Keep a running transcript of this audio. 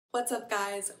What's up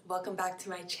guys? Welcome back to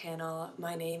my channel.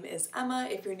 My name is Emma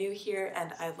if you're new here,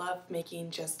 and I love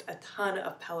making just a ton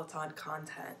of Peloton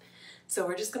content. So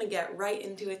we're just going to get right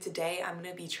into it today. I'm going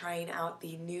to be trying out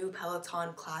the new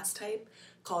Peloton class type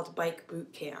called Bike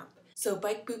Bootcamp. So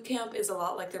Bike Bootcamp is a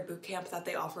lot like their bootcamp that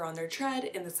they offer on their tread,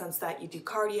 in the sense that you do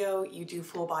cardio, you do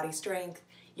full body strength,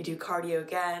 you do cardio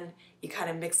again, you kind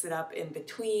of mix it up in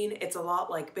between. It's a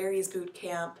lot like Barry's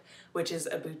Bootcamp, which is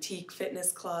a boutique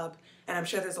fitness club, and I'm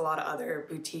sure there's a lot of other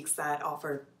boutiques that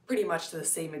offer pretty much the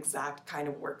same exact kind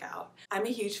of workout. I'm a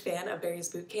huge fan of Barry's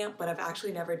Bootcamp, but I've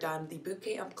actually never done the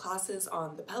bootcamp classes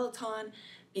on the Peloton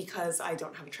because I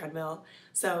don't have a treadmill.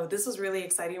 So this was really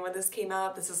exciting when this came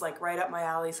out. This is like right up my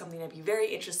alley, something I'd be very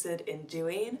interested in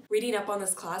doing. Reading up on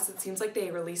this class, it seems like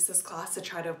they released this class to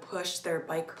try to push their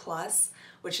Bike Plus,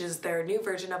 which is their new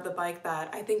version of the bike that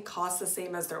I think costs the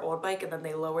same as their old bike, and then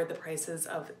they lowered the prices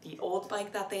of the old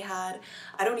bike that they had.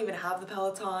 I don't even have the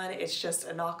Peloton, it's just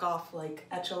a knockoff like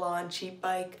echelon cheap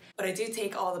bike. But I do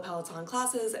take all the Peloton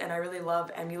classes and I really love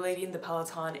emulating the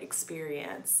Peloton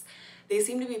experience. They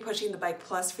seem to be pushing the Bike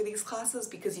Plus for these classes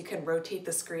because you can rotate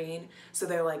the screen. So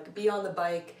they're like, be on the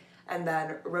bike and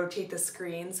then rotate the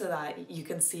screen so that you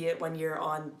can see it when you're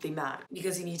on the mat,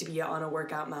 because you need to be on a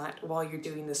workout mat while you're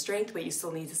doing the strength, but you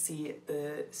still need to see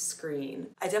the screen.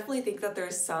 I definitely think that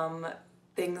there's some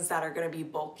things that are going to be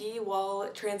bulky while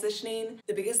transitioning.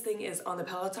 The biggest thing is on the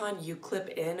Peloton, you clip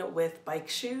in with bike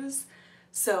shoes.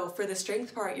 So for the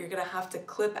strength part, you're gonna have to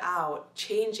clip out,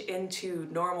 change into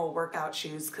normal workout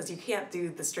shoes, because you can't do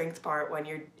the strength part when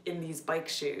you're in these bike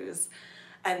shoes,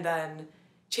 and then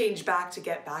change back to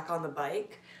get back on the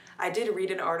bike. I did read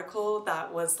an article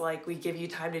that was like, we give you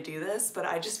time to do this, but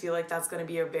I just feel like that's gonna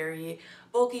be a very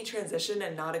bulky transition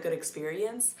and not a good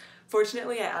experience.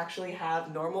 Fortunately, I actually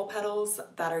have normal pedals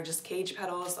that are just cage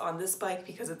pedals on this bike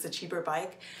because it's a cheaper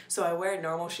bike, so I wear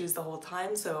normal shoes the whole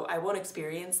time, so I won't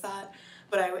experience that.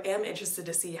 But I am interested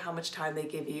to see how much time they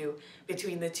give you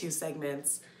between the two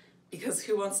segments, because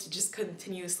who wants to just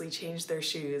continuously change their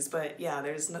shoes? But yeah,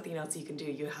 there's nothing else you can do,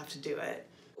 you have to do it.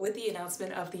 With the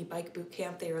announcement of the Bike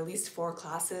Bootcamp, they released 4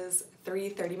 classes, 3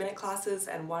 30-minute classes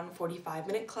and 1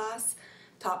 45-minute class,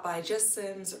 taught by Jess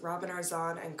Sims, Robin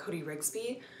Arzon, and Cody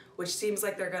Rigsby, which seems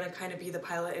like they're going to kind of be the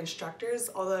pilot instructors,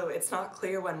 although it's not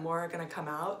clear when more are going to come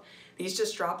out. These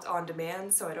just dropped on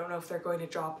demand, so I don't know if they're going to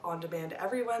drop on demand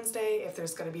every Wednesday, if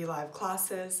there's going to be live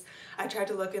classes. I tried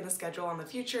to look in the schedule in the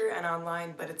future and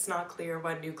online, but it's not clear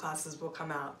when new classes will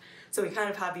come out. So we kind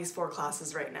of have these 4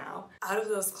 classes right now. Out of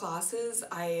those classes,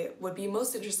 I would be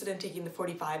most interested in taking the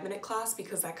 45-minute class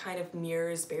because that kind of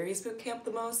mirrors Barry's Bootcamp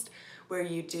the most, where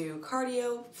you do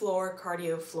cardio,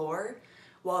 floor,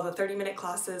 while the 30-minute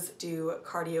classes do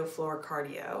cardio, floor,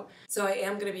 cardio. So I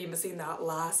am going to be missing that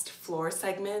last floor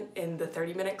segment in the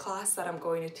 30-minute class that I'm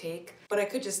going to take, but I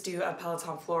could just do a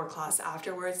Peloton floor class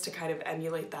afterwards to kind of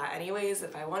emulate that anyways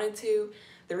if I wanted to.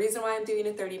 The reason why I'm doing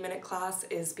a 30-minute class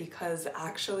is because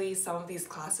actually some of these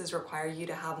classes require you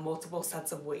to have multiple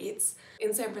sets of weights.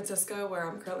 In San Francisco, where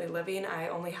I'm currently living, I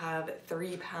only have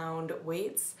 3-pound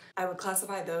weights. I would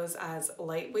classify those as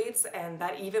light weights, and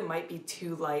that even might be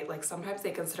too light. Like sometimes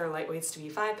they consider light weights to be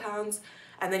 5 pounds,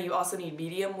 and then you also need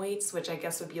medium weights, which I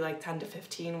guess would be like 10 to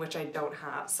 15, which I don't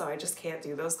have, so I just can't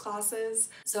do those classes.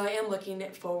 So I am looking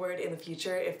forward in the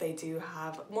future if they do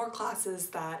have more classes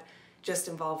that just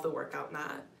involve the workout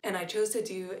mat. And I chose to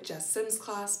do Jess Sims'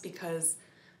 class because,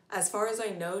 as far as I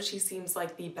know, she seems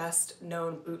like the best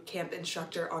known bootcamp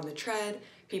instructor on the tread.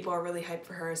 People are really hyped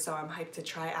for her, so I'm hyped to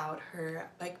try out her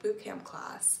Bike Bootcamp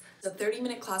class. The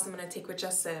 30-minute class I'm going to take with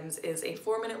Jess Sims is a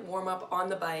 4-minute warm-up on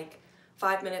the bike,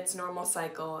 5 minutes normal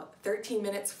cycle, 13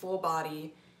 minutes full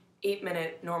body,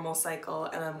 8-minute normal cycle,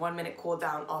 and then 1-minute cool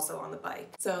down also on the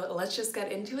bike. So let's just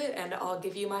get into it, and I'll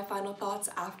give you my final thoughts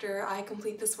after I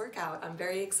complete this workout. I'm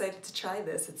very excited to try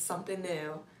this. It's something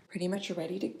new. Pretty much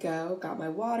ready to go. Got my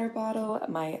water bottle,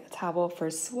 my towel for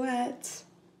sweat,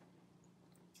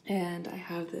 and I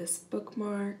have this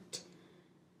bookmarked.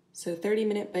 So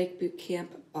 30-minute Bike Bootcamp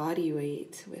body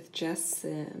weight with Jess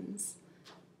Sims.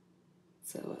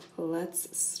 So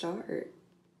let's start.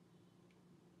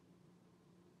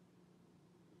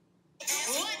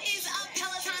 What is up,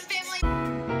 Peloton family?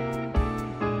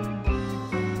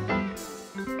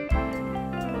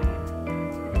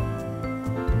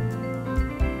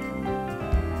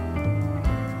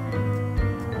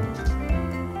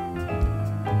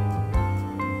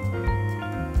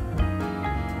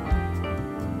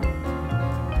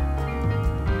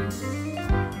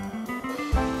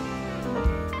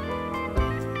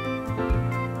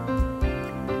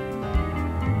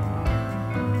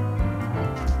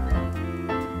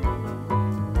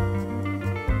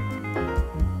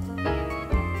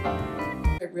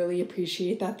 really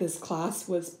appreciate that this class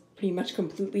was pretty much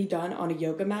completely done on a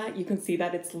yoga mat. You can see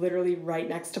that it's literally right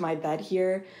next to my bed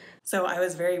here. So I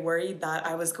was very worried that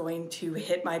I was going to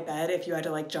hit my bed if you had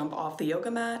to like jump off the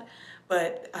yoga mat.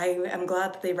 But I am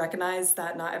glad that they recognized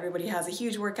that not everybody has a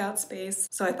huge workout space.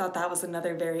 So I thought that was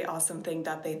another very awesome thing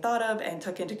that they thought of and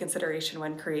took into consideration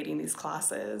when creating these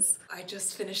classes. I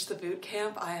just finished the boot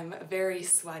camp. I am very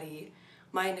sweaty.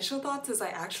 My initial thoughts is I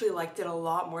actually liked it a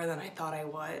lot more than I thought I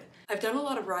would. I've done a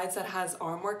lot of rides that has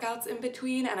arm workouts in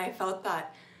between, and I felt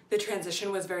that the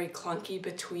transition was very clunky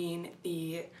between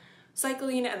the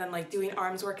cycling and then like doing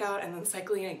arms workout and then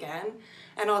cycling again.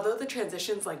 And although the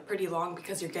transition's like pretty long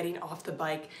because you're getting off the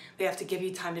bike, they have to give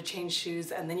you time to change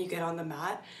shoes and then you get on the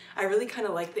mat. I really kind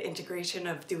of like the integration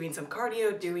of doing some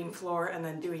cardio, doing floor, and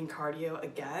then doing cardio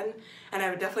again. And I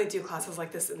would definitely do classes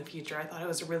like this in the future. I thought it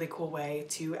was a really cool way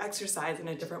to exercise and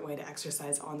a different way to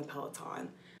exercise on the Peloton.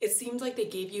 It seemed like they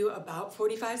gave you about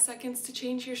 45 seconds to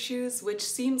change your shoes, which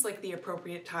seems like the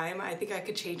appropriate time. I think I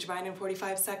could change mine in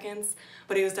 45 seconds,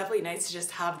 but it was definitely nice to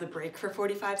just have the break for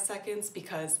 45 seconds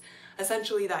because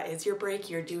essentially that is your break.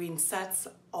 You're doing sets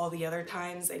all the other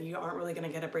times and you aren't really gonna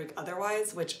get a break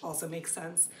otherwise, which also makes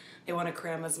sense. They wanna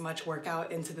cram as much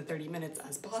workout into the 30 minutes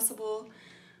as possible.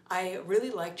 I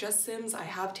really like Jess Sims. I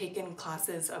have taken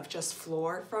classes of just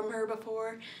floor from her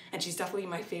before, and she's definitely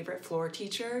my favorite floor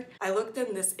teacher. I looked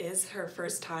and this is her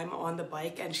first time on the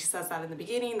bike, and she says that in the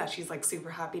beginning that she's like super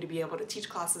happy to be able to teach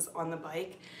classes on the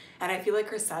bike. And I feel like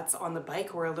her sets on the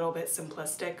bike were a little bit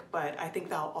simplistic, but I think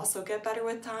that'll also get better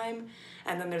with time.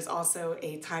 And then there's also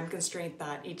a time constraint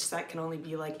that each set can only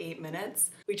be like 8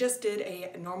 minutes. We just did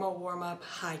a normal warm-up,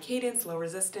 high cadence, low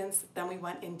resistance. Then we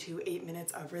went into 8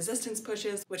 minutes of resistance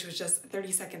pushes, which was just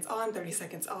 30 seconds on, 30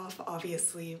 seconds off.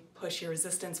 Obviously, push your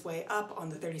resistance way up on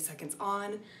the 30 seconds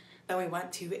on. Then we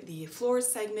went to the floor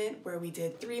segment where we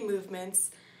did 3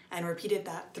 movements and repeated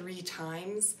that 3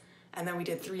 times. And then we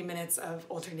did 3 minutes of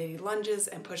alternating lunges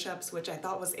and push-ups, which I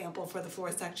thought was ample for the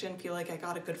floor section. Feel like I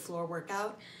got a good floor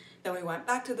workout. Then we went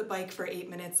back to the bike for 8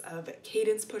 minutes of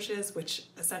cadence pushes, which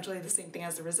essentially the same thing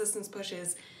as the resistance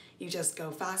pushes. You just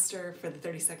go faster for the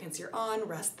 30 seconds you're on,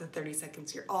 rest the 30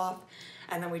 seconds you're off,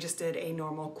 and then we just did a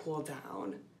normal cool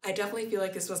down. I definitely feel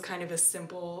like this was kind of a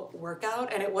simple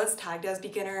workout, and it was tagged as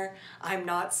beginner. I'm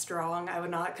not strong. I would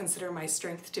not consider my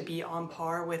strength to be on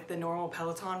par with the normal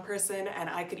Peloton person, and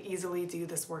I could easily do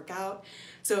this workout.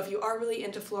 So if you are really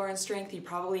into floor and strength, you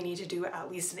probably need to do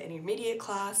at least an intermediate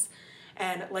class.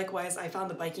 And likewise, I found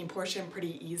the biking portion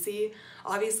pretty easy.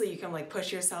 Obviously, you can like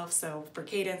push yourself, so for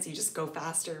cadence, you just go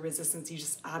faster. Resistance, you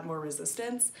just add more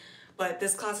resistance. But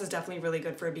this class is definitely really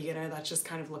good for a beginner that's just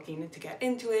kind of looking to get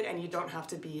into it, and you don't have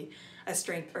to be a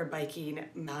strength or biking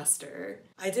master.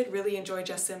 I did really enjoy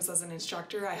Jess Sims as an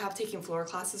instructor. I have taken floor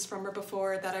classes from her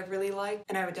before that I really liked,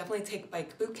 and I would definitely take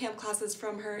bike bootcamp classes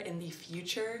from her in the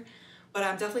future. But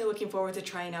I'm definitely looking forward to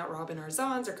trying out Robin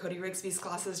Arzon's or Cody Rigsby's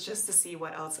classes just to see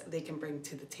what else they can bring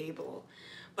to the table.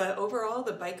 But overall,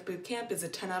 the bike bootcamp is a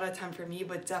 10 out of 10 for me,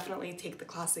 but definitely take the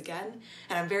class again.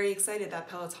 And I'm very excited that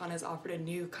Peloton has offered a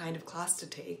new kind of class to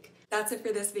take. That's it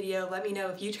for this video. Let me know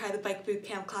if you try the bike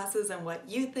bootcamp classes and what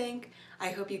you think.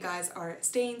 I hope you guys are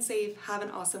staying safe, have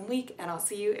an awesome week, and I'll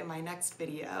see you in my next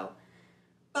video.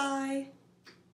 Bye!